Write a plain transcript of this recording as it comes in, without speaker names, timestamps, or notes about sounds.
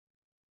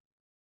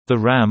The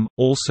Ram,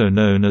 also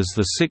known as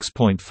the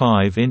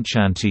 6.5-inch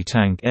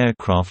anti-tank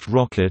aircraft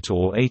rocket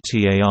or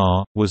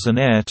ATAR, was an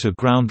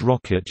air-to-ground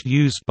rocket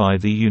used by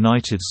the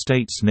United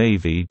States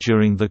Navy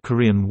during the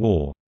Korean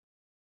War.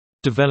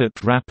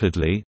 Developed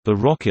rapidly, the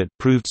rocket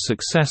proved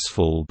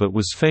successful but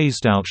was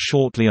phased out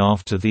shortly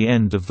after the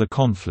end of the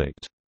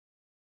conflict.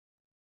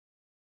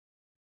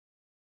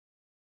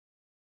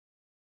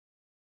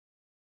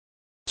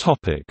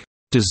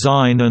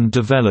 Design and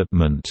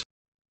development.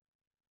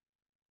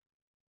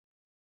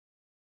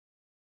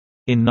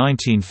 In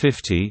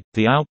 1950,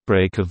 the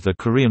outbreak of the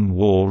Korean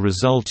War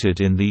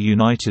resulted in the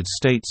United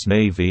States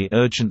Navy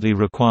urgently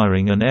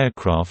requiring an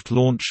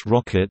aircraft-launched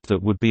rocket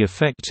that would be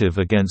effective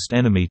against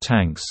enemy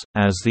tanks,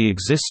 as the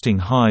existing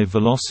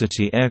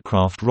high-velocity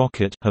aircraft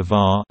rocket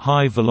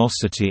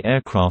high-velocity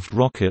aircraft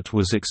rocket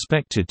was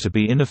expected to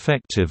be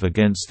ineffective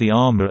against the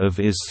armor of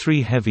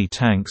IS-3 heavy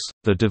tanks.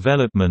 The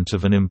development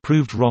of an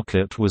improved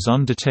rocket was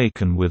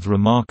undertaken with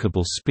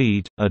remarkable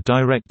speed. A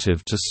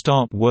directive to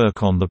start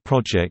work on the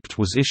project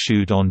was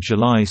issued on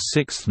July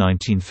 6,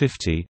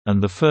 1950,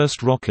 and the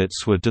first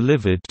rockets were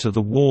delivered to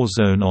the war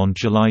zone on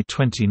July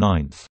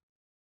 29.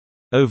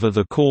 Over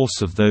the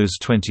course of those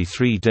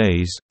 23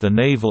 days, the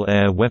Naval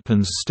Air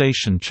Weapons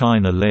Station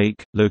China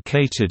Lake,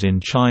 located in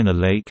China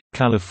Lake,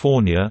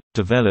 California,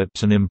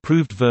 developed an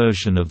improved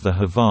version of the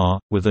HAVAR,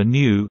 with a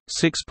new,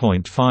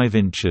 6.5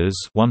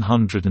 inches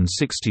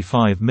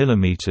 (165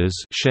 mm)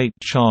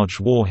 shaped charge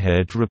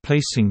warhead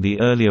replacing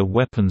the earlier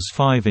weapon's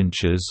 5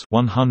 inches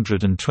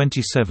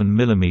 (127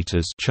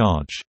 mm)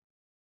 charge.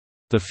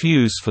 The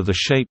fuse for the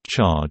shaped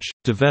charge,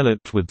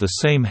 developed with the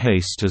same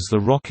haste as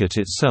the rocket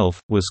itself,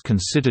 was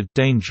considered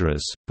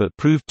dangerous, but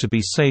proved to be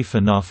safe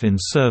enough in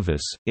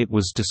service. It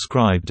was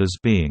described as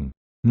being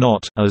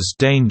not as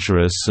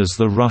dangerous as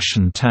the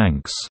Russian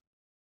tanks.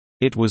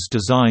 It was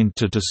designed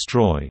to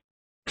destroy.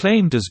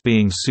 Claimed as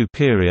being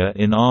superior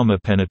in armor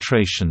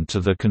penetration to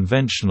the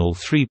conventional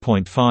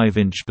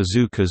 3.5-inch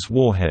bazooka's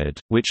warhead,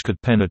 which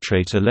could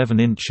penetrate 11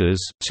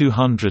 inches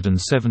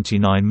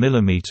 (279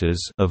 mm)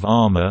 of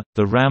armor,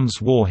 the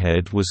Ram's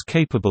warhead was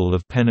capable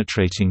of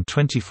penetrating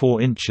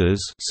 24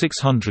 inches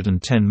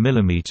 (610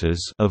 mm)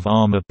 of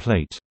armor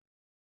plate.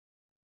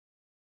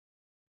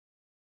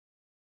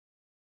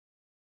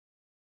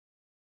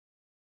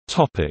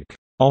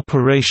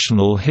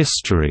 Operational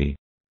history.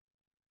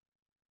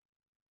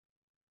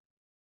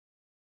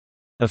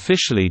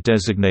 Officially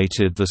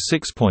designated the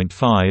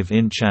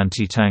 6.5-inch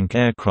anti-tank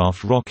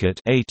aircraft rocket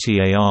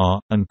 (ATAR),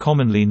 and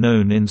commonly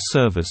known in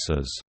service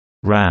as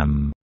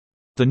Ram.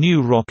 The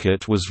new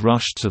rocket was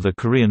rushed to the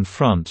Korean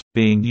front,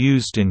 being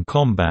used in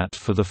combat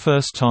for the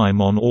first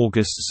time on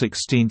August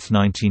 16,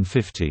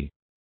 1950.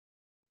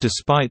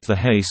 Despite the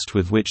haste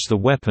with which the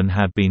weapon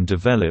had been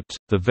developed,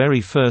 the very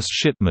first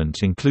shipment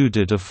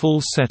included a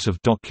full set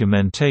of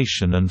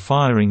documentation and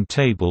firing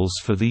tables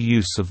for the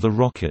use of the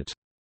rocket.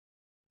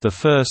 The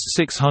first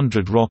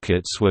 600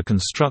 rockets were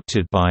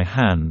constructed by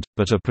hand,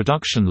 but a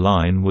production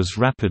line was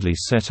rapidly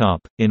set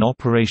up. In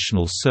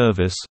operational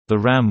service, the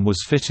Ram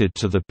was fitted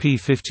to the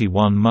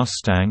P-51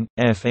 Mustang,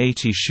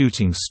 F-80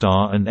 Shooting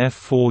Star and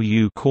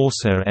F-4U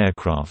Corsair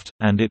aircraft,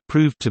 and it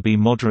proved to be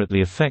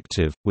moderately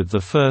effective, with the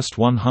first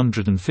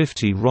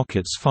 150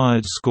 rockets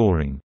fired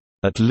scoring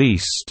at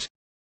least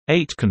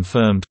 8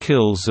 confirmed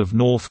kills of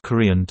North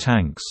Korean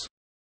tanks.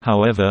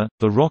 However,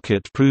 the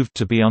rocket proved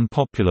to be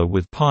unpopular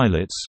with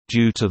pilots,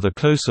 due to the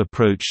close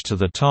approach to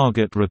the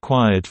target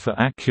required for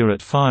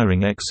accurate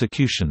firing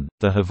execution.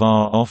 The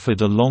HAVAR offered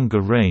a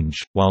longer range,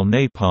 while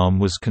napalm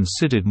was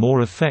considered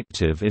more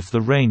effective if the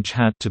range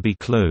had to be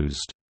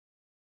closed.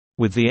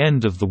 With the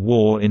end of the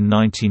war in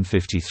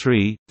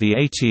 1953, the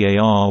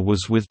ATAR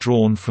was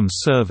withdrawn from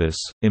service,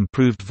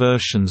 improved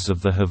versions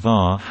of the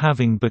HAVAR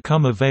having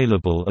become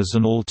available as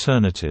an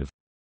alternative.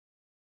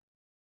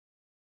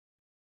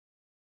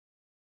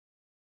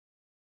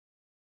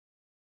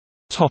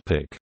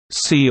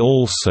 See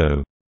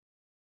also: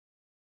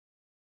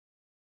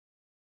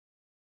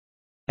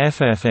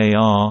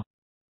 FFAR,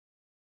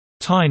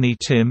 Tiny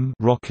Tim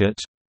rocket,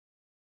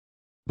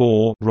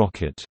 Bohr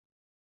rocket.